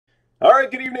All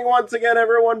right, good evening once again,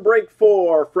 everyone. Break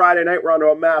 4, Friday night. We're on to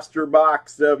a master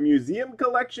box of Museum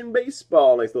Collection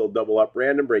Baseball. Nice little double up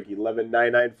random, break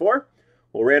 11994.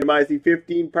 We'll randomize the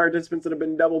 15 participants that have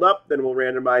been doubled up. Then we'll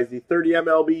randomize the 30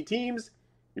 MLB teams.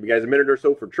 Give you guys a minute or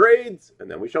so for trades,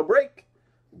 and then we shall break.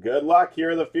 Good luck.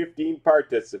 Here are the 15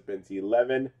 participants.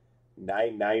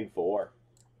 11994.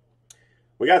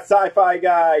 We got Sci-Fi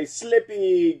Guy,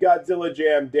 Slippy, Godzilla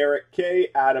Jam, Derek K,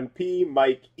 Adam P,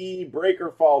 Mike E,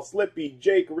 Breaker Fall, Slippy,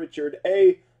 Jake, Richard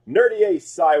A, Nerdy Ace,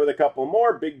 Cy with a couple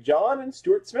more, Big John, and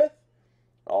Stuart Smith.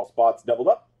 All spots doubled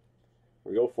up.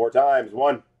 We go 4 times.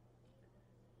 1,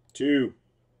 2,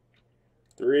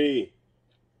 3,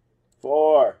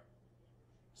 4.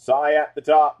 Cy at the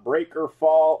top, Breaker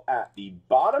Fall at the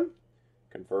bottom.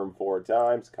 Confirm 4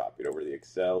 times. Copy it over the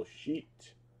Excel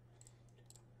sheet.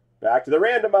 Back to the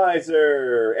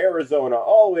randomizer. Arizona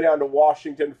all the way down to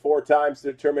Washington 4 times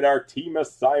to determine our team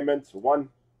assignments. 1,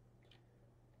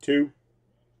 2,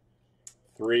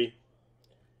 3,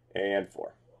 and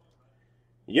 4.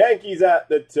 Yankees at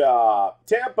the top.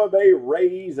 Tampa Bay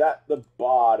Rays at the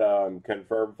bottom.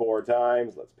 Confirm 4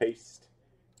 times. Let's paste.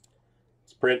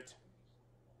 Let's print.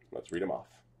 Let's read them off.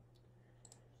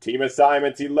 Team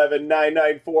assignments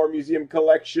 11994 Museum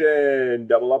Collection.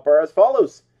 Double up are as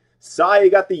follows. Cy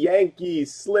got the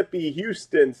Yankees, Slippy,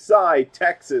 Houston, Cy,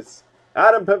 Texas,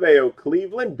 Adam Paveo,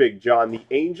 Cleveland, Big John, the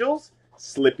Angels,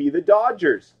 Slippy, the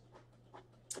Dodgers.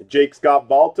 Jake's got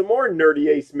Baltimore, Nerdy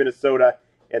Ace, Minnesota,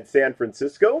 and San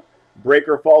Francisco.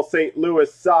 Breaker Fall, St.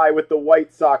 Louis, Cy with the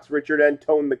White Sox, Richard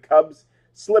Antone, the Cubs,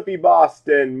 Slippy,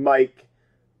 Boston, Mike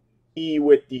E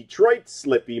with Detroit,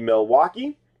 Slippy,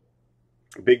 Milwaukee.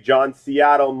 Big John,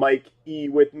 Seattle, Mike E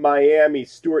with Miami,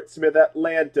 Stuart Smith,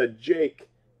 Atlanta, Jake,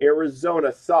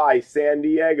 Arizona, Cy, San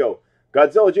Diego.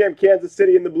 Godzilla Jam, Kansas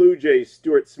City, and the Blue Jays.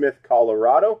 Stuart Smith,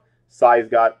 Colorado. Cy's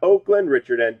got Oakland.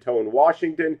 Richard Antone,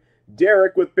 Washington.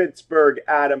 Derek with Pittsburgh.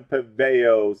 Adam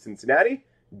Paveo, Cincinnati.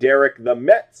 Derek the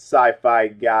Mets. Sci-Fi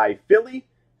Guy, Philly.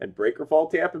 And Breaker Fall,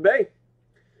 Tampa Bay.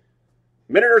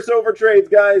 Minute or so for trades,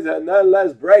 guys, and then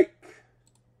let's break.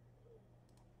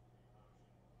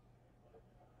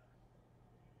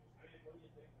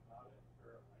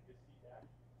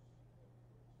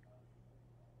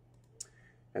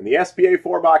 And the SPA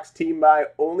 4-box team buy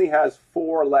only has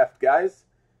 4 left, guys.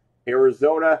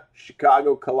 Arizona,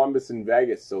 Chicago, Columbus, and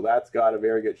Vegas. So that's got a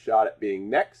very good shot at being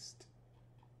next.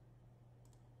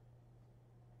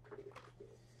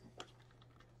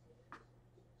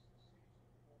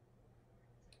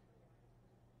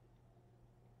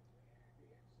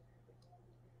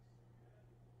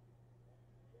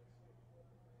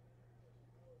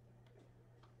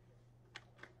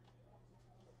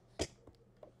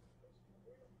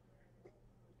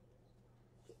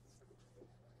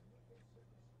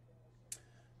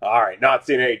 All right, not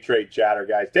seeing any trade chatter,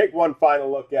 guys. Take one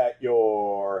final look at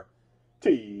your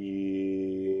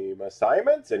team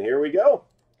assignments, and here we go.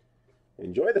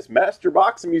 Enjoy this Master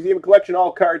Box and Museum Collection.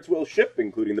 All cards will ship,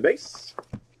 including the base.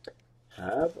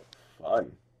 Have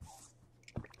fun.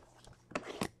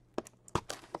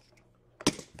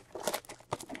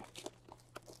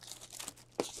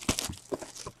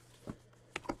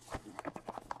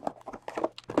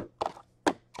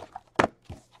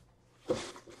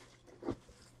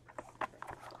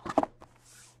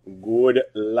 Good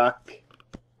luck.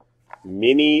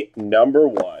 Mini number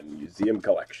 1, Museum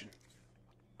Collection.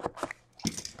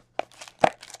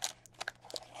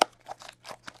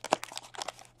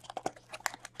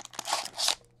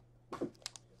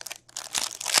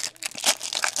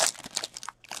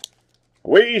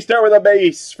 We start with a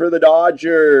base for the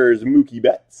Dodgers, Mookie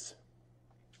Betts.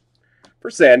 For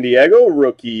San Diego,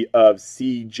 rookie of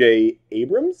C.J.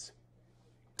 Abrams.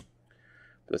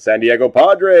 The San Diego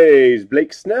Padres,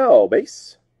 Blake Snell,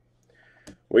 base.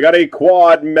 We got a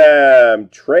quad mem,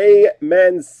 Trey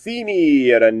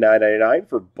Mancini at a $9.99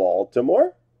 for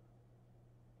Baltimore.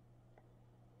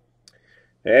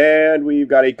 And we've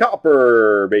got a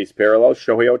copper base parallel,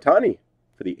 Shohei Ohtani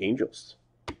for the Angels.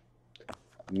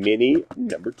 Mini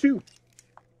number 2.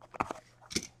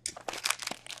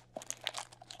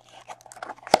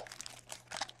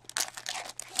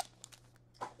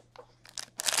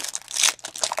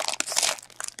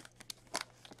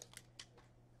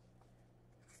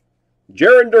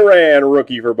 Jaron Duran,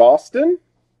 rookie for Boston.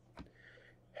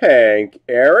 Hank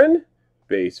Aaron,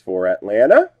 base for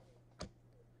Atlanta.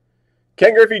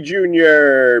 Ken Griffey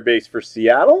Jr., base for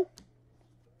Seattle.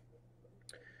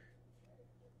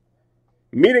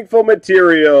 Meaningful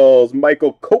Materials,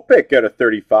 Michael Kopech at a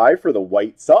 35 for the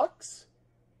White Sox.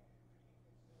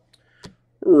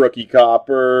 Rookie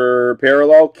copper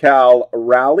parallel, Cal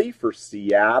Raleigh for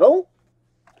Seattle.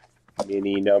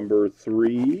 Mini number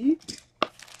 3.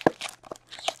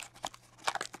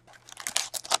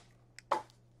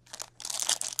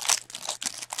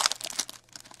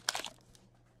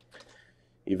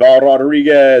 Ivan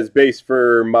Rodriguez, base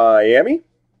for Miami.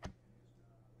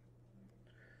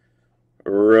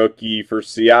 Rookie for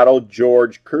Seattle,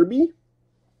 George Kirby.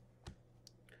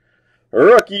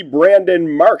 Rookie Brandon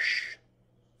Marsh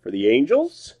for the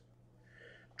Angels.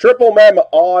 Triple Mem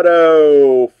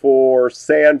auto for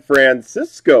San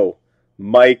Francisco,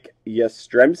 Mike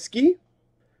Yastrzemski.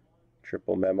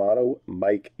 Triple Mem auto,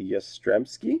 Mike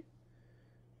Yastrzemski.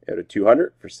 Out of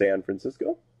 200 for San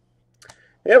Francisco.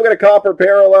 And we've got a copper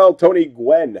parallel, Tony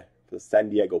Gwynn for the San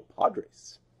Diego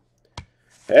Padres.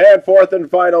 And fourth and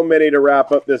final mini to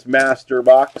wrap up this master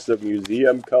box of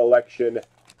Museum Collection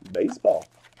Baseball.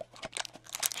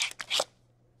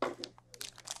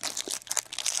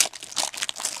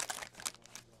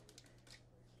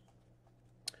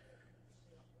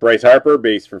 Bryce Harper,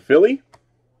 base for Philly.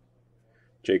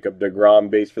 Jacob deGrom,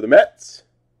 base for the Mets.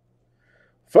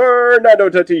 Fernando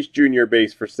Tatis Jr.,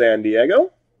 base for San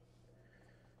Diego.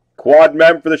 Quad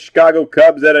mem for the Chicago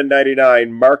Cubs at a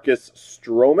 99, Marcus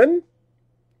Stroman.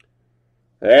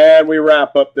 And we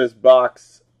wrap up this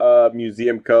box of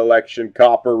Museum Collection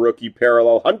Copper Rookie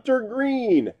Parallel Hunter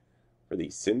Green for the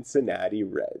Cincinnati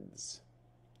Reds.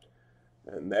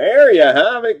 And there you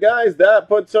have it, guys. That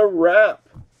puts a wrap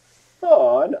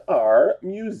on our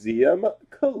Museum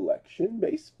Collection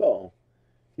Baseball.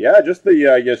 Yeah, just the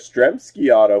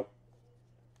Yastrzemski auto.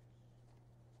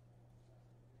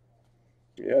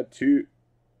 Yeah, 3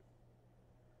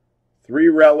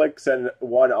 relics and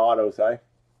 1 auto, Si.